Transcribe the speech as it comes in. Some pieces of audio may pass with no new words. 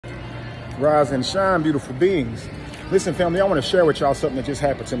Rise and shine, beautiful beings. Listen, family, I want to share with y'all something that just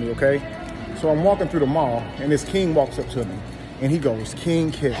happened to me, okay? So I'm walking through the mall, and this king walks up to me, and he goes,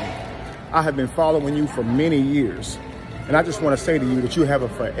 King Kevin, I have been following you for many years, and I just want to say to you that you have a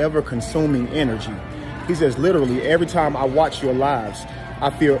forever consuming energy. He says, literally, every time I watch your lives, I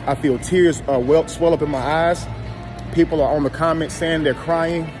feel tears swell up in my eyes. People are on the comments saying they're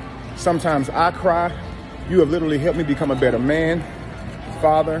crying. Sometimes I cry. You have literally helped me become a better man,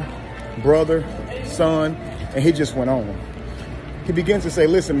 father, brother, son, and he just went on. He begins to say,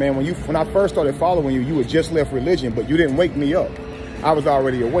 listen, man, when I first started following you, you had just left religion, but you didn't wake me up. I was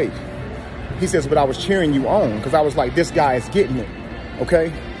already awake. He says, but I was cheering you on because I was like, this guy is getting it,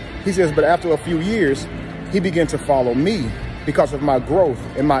 okay? He says, but after a few years, he began to follow me because of my growth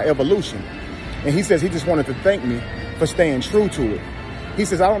and my evolution. And he says he just wanted to thank me for staying true to it. He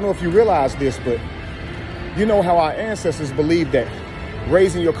says, I don't know if you realize this, but you know how our ancestors believed that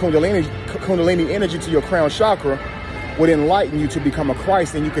raising your Kundalini energy to your crown chakra would enlighten you to become a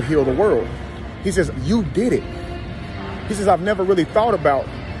Christ and you could heal the world. He says, you did it. He says, I've never really thought about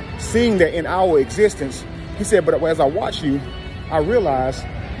seeing that in our existence. He said, but as I watch you, I realize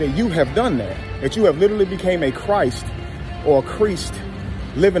that you have done that you have literally became a Christ or a priest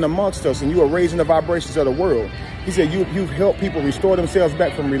living amongst us, and you are raising the vibrations of the world. He said, you've helped people restore themselves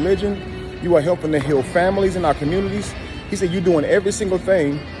back from religion. You are helping to heal families in our communities. He said, you're doing every single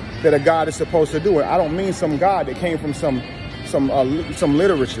thing that a God is supposed to do. And I don't mean some God that came from some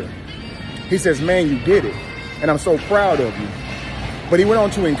literature. He says, man, you did it. And I'm so proud of you. But he went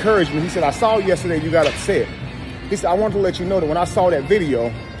on to encourage me. He said, I saw yesterday you got upset. He said, I wanted to let you know that when I saw that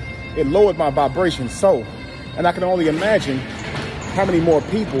video, it lowered my vibration so. And I can only imagine how many more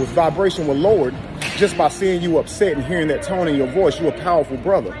people's vibration were lowered just by seeing you upset and hearing that tone in your voice. You're a powerful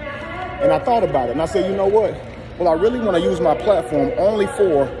brother. And I thought about it and I said, you know what? Well, I really want to use my platform only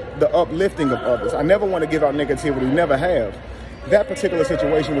for the uplifting of others. I never want to give out negativity, never have. That particular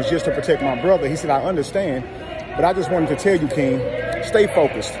situation was just to protect my brother. He said, I understand, but I just wanted to tell you, King, stay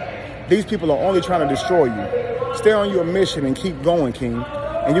focused. These people are only trying to destroy you. Stay on your mission and keep going, King,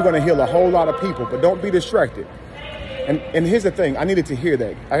 and you're going to heal a whole lot of people, but don't be distracted. And here's the thing, I needed to hear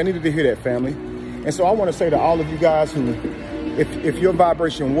that. I needed to hear that, family. And so I want to say to all of you guys who, if your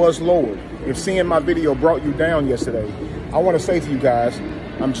vibration was lowered, if seeing my video brought you down yesterday, I want to say to you guys,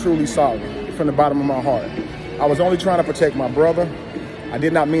 I'm truly sorry from the bottom of my heart. I was only trying to protect my brother. I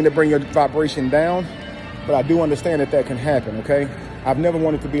did not mean to bring your vibration down, but I do understand that can happen, okay? I've never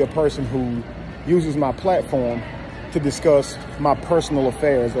wanted to be a person who uses my platform to discuss my personal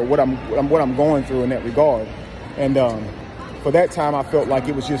affairs or what I'm going through in that regard. And for that time, I felt like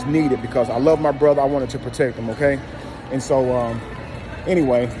it was just needed because I love my brother. I wanted to protect him, okay? And so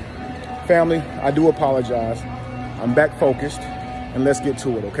anyway, family, I do apologize. I'm back focused, and let's get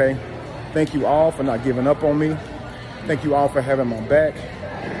to it, okay? Thank you all for not giving up on me. Thank you all for having my back.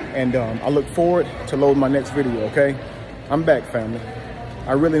 And I look forward to loading my next video, okay? I'm back, family.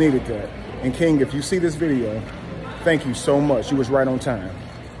 I really needed that. And King, if you see this video, thank you so much. You was right on time.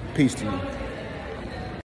 Peace to you.